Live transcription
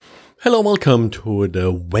Hello, welcome to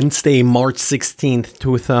the Wednesday, March 16th,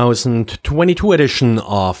 2022 edition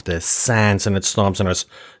of the SANS and its Storm Center's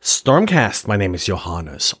StormCast. My name is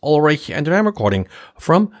Johannes Ulrich and I'm recording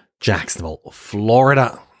from Jacksonville,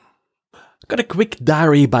 Florida. Got a quick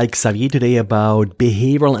diary by Xavier today about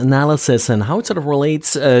behavioral analysis and how it sort of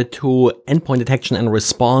relates to endpoint detection and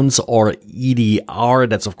response, or EDR.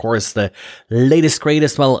 That's of course the latest,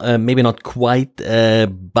 greatest, maybe not quite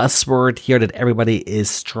buzzword here that everybody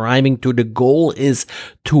is striving to. The goal is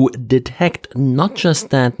to detect not just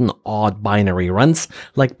that an odd binary runs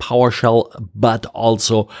like PowerShell, but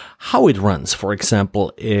also how it runs. For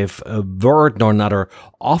example, if a Word or another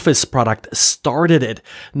Office product started it.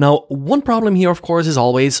 Now, one problem here, of course, is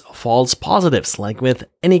always false positives, like with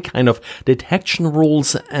any kind of detection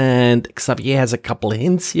rules, and Xavier has a couple of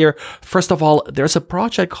hints here. First of all, there's a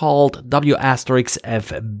project called W*F-bins.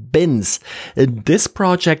 This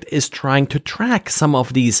project is trying to track some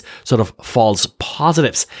of these sort of false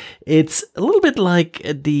positives. It's a little bit like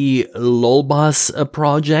the LOLBus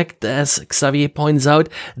project, as Xavier points out.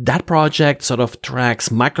 That project sort of tracks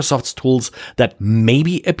Microsoft's tools that may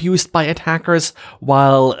be abused by attackers,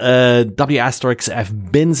 while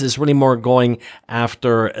W*F-bins is really more going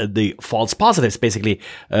after the false positives, basically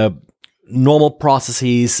normal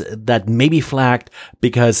processes that may be flagged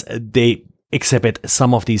because they exhibit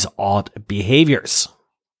some of these odd behaviors.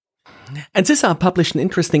 And CISA published an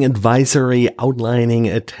interesting advisory outlining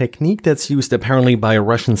a technique that's used apparently by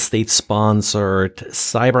Russian state-sponsored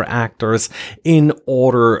cyber actors in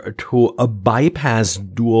order to bypass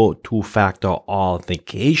dual two-factor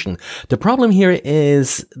authentication. The problem here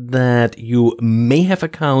is that you may have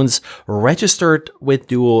accounts registered with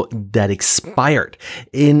Duo that expired.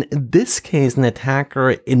 In this case, an attacker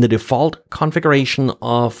in the default configuration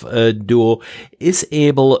of Duo is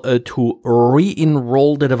able to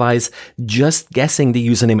re-enroll the device just guessing the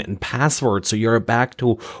username and password. So you're back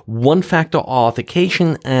to one-factor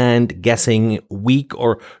authentication and guessing weak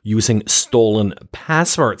or using stolen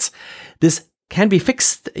passwords. This can be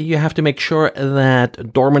fixed. You have to make sure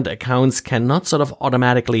that dormant accounts cannot sort of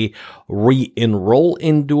automatically re-enroll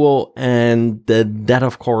in Duo, and that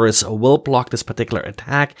of course will block this particular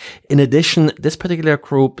attack. In addition, this particular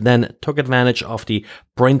group then took advantage of the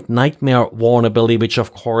Print Nightmare vulnerability, which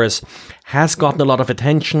of course has gotten a lot of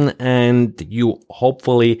attention and you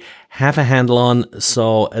hopefully have a handle on.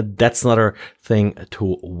 So that's another thing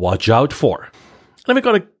to watch out for. Then we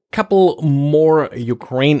got a couple more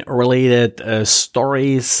Ukraine-related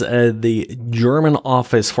stories. The German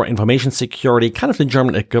Office for Information Security, kind of the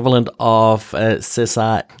German equivalent of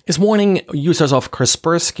CISA, is warning users of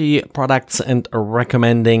Kaspersky products and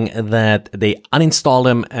recommending that they uninstall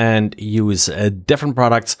them and use different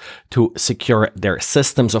products to secure their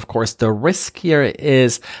systems. Of course, the risk here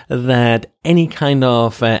is that any kind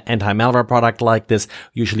of anti-malware product like this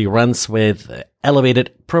usually runs with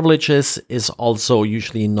elevated privileges, is also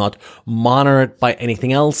usually not monitored by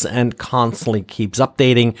anything else, and constantly keeps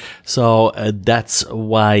updating. So that's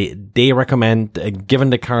why they recommend, given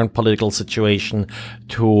the current political situation,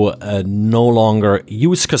 to no longer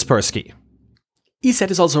use Kaspersky. ESET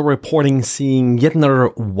is also reporting seeing yet another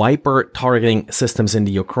wiper targeting systems in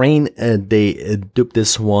the Ukraine. They dubbed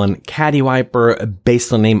this one Caddy Wiper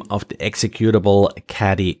based on the name of the executable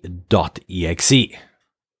caddy.exe.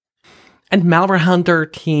 And Malware Hunter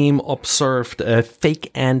team observed a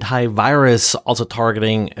fake antivirus also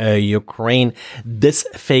targeting Ukraine. This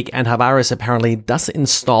fake antivirus apparently does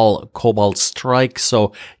install Cobalt Strike,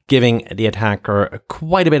 so giving the attacker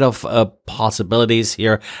quite a bit of possibilities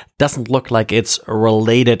here. Doesn't look like it's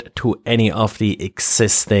related to any of the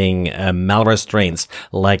existing malware strains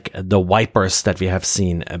like the wipers that we have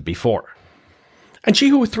seen before. And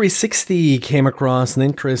Chihu 360 came across an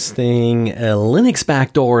interesting Linux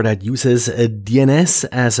backdoor that uses DNS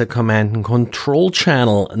as a command and control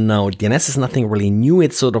channel. Now, DNS is nothing really new.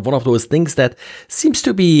 It's sort of one of those things that seems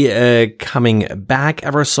to be coming back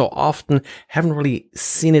ever so often. Haven't really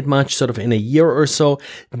seen it much sort of in a year or so.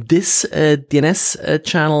 This DNS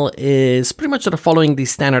channel is pretty much sort of following the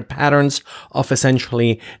standard patterns of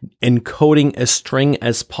essentially encoding a string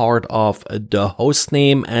as part of the host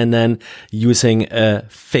name and then using a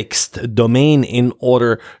fixed domain in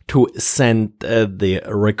order to send the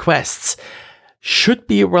requests. Should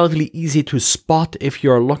be relatively easy to spot if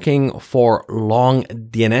you're looking for long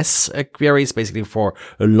DNS queries, basically for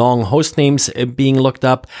long host names being looked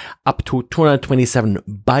up to 227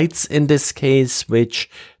 bytes in this case, which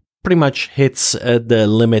pretty much hits the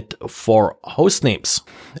limit for host names.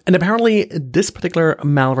 And apparently this particular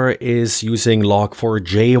malware is using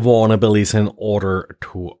log4j vulnerabilities in order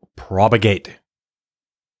to propagate.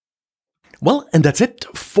 Well, and that's it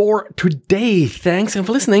for today. Thanks for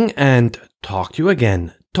listening, and talk to you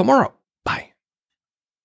again tomorrow.